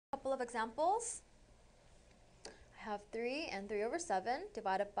Couple of examples. I have 3 and 3 over 7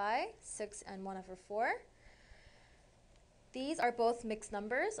 divided by 6 and 1 over 4. These are both mixed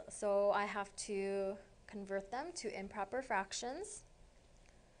numbers, so I have to convert them to improper fractions.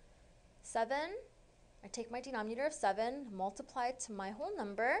 7, I take my denominator of 7, multiply it to my whole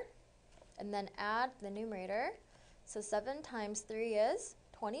number, and then add the numerator. So 7 times 3 is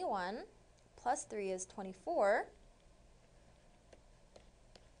 21, plus 3 is 24.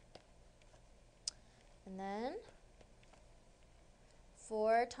 And then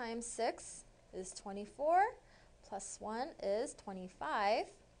 4 times 6 is 24, plus 1 is 25.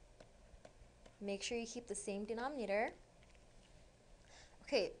 Make sure you keep the same denominator.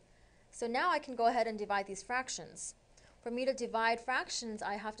 Okay, so now I can go ahead and divide these fractions. For me to divide fractions,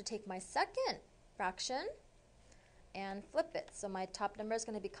 I have to take my second fraction and flip it. So my top number is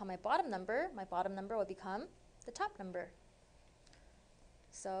going to become my bottom number. My bottom number will become the top number.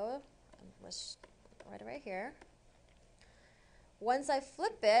 So let's write it right here. Once I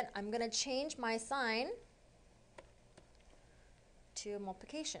flip it, I'm going to change my sign to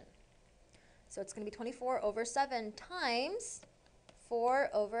multiplication. So it's going to be 24 over 7 times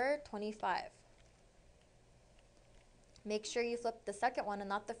 4 over 25. Make sure you flip the second one and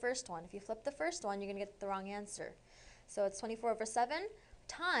not the first one. If you flip the first one, you're going to get the wrong answer. So it's 24 over 7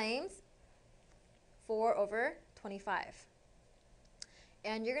 times 4 over 25.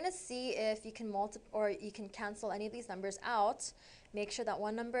 And you're going to see if you can you can cancel any of these numbers out. Make sure that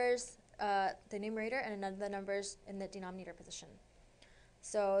one number is the numerator and another number is in the denominator position.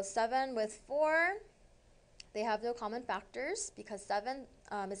 So 7 with 4, they have no common factors because 7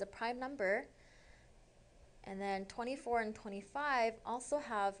 is a prime number. And then 24 and 25 also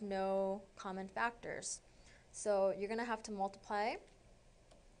have no common factors. So you're going to have to multiply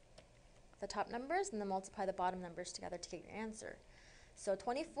the top numbers and then multiply the bottom numbers together to get your answer. So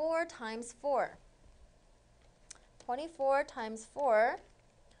 24 times 4. 24 times 4.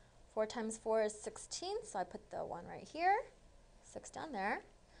 4 times 4 is 16, so I put the 1 right here. 6 down there.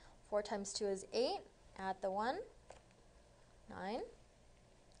 4 times 2 is 8. Add the 1. 9.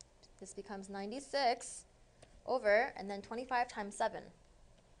 This becomes 96 over, and then 25 times 7.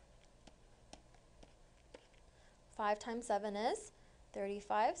 5 times 7 is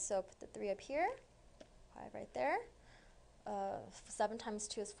 35, so put the 3 up here. 5 right there. 7 times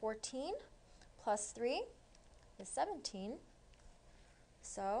 2 is 14, plus 3 is 17.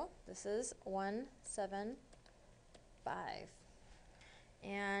 So this is 175.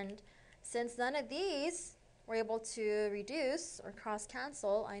 And since none of these were able to reduce or cross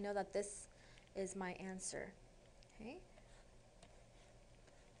cancel, I know that this is my answer. Okay.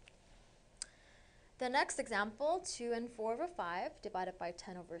 The next example, 2 and 4 over 5 divided by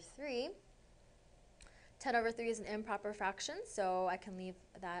 10 over 3. 10 over 3 is an improper fraction, so I can leave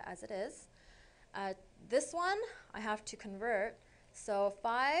that as it is. This one I have to convert. So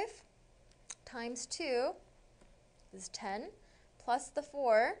 5 times 2 is 10, plus the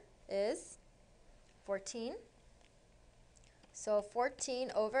 4 is 14. So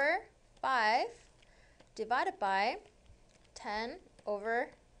 14 over 5 divided by 10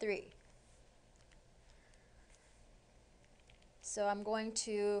 over 3. So I'm going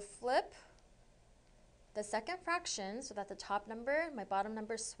to flip the second fraction so that the top number and my bottom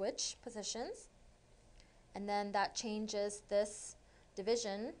number switch positions, and then that changes this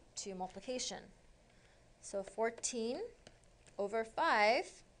division to multiplication. So 14 over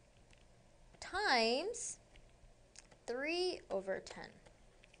 5 times 3 over 10.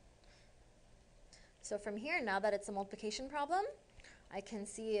 So from here, now that it's a multiplication problem, I can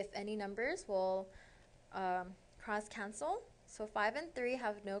see if any numbers will cross cancel. So 5 and 3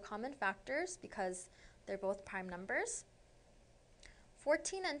 have no common factors because they're both prime numbers.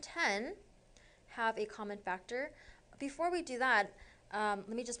 14 and 10 have a common factor. Before we do that, let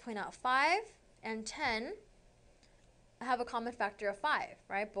me just point out 5 and 10 have a common factor of 5,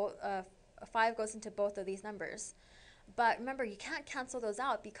 right? 5 goes into both of these numbers. But remember, you can't cancel those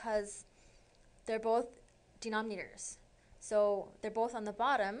out because they're both denominators. So they're both on the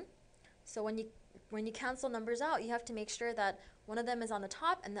bottom. So when you cancel numbers out, you have to make sure that one of them is on the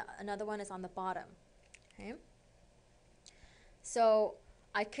top and another one is on the bottom. Okay. So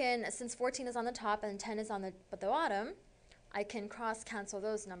I can, since 14 is on the top and 10 is on the bottom, I can cross cancel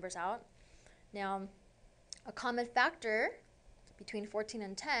those numbers out. Now, a common factor between 14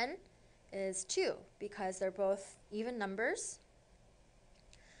 and 10 is 2 because they're both even numbers.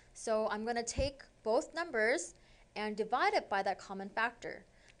 So I'm going to take both numbers and divide it by that common factor.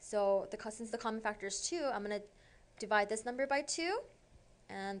 So since the common factor is 2, I'm going to divide this number by 2,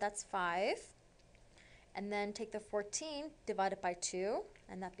 and that's 5. And then take the 14, divide it by 2,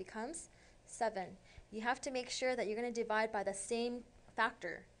 and that becomes 7. You have to make sure that you're going to divide by the same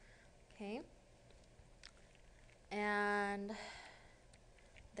factor, okay? And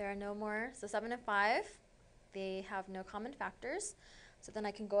there are no more, so 7 and 5, they have no common factors, so then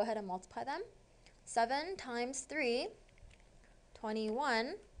I can go ahead and multiply them. 7 times 3,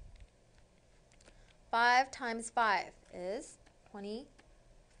 21. 5 times 5 is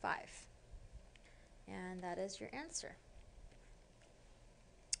 25. And that is your answer.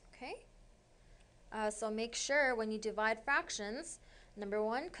 Okay? So make sure when you divide fractions, number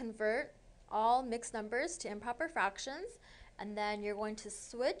 1, convert all mixed numbers to improper fractions, and then you're going to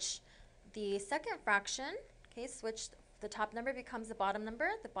switch the second fraction. Okay, switch the top number becomes the bottom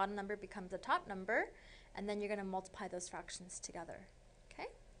number becomes the top number, and then you're going to multiply those fractions together. Okay?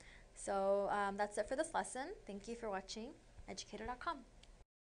 So that's it for this lesson. Thank you for watching Educator.com.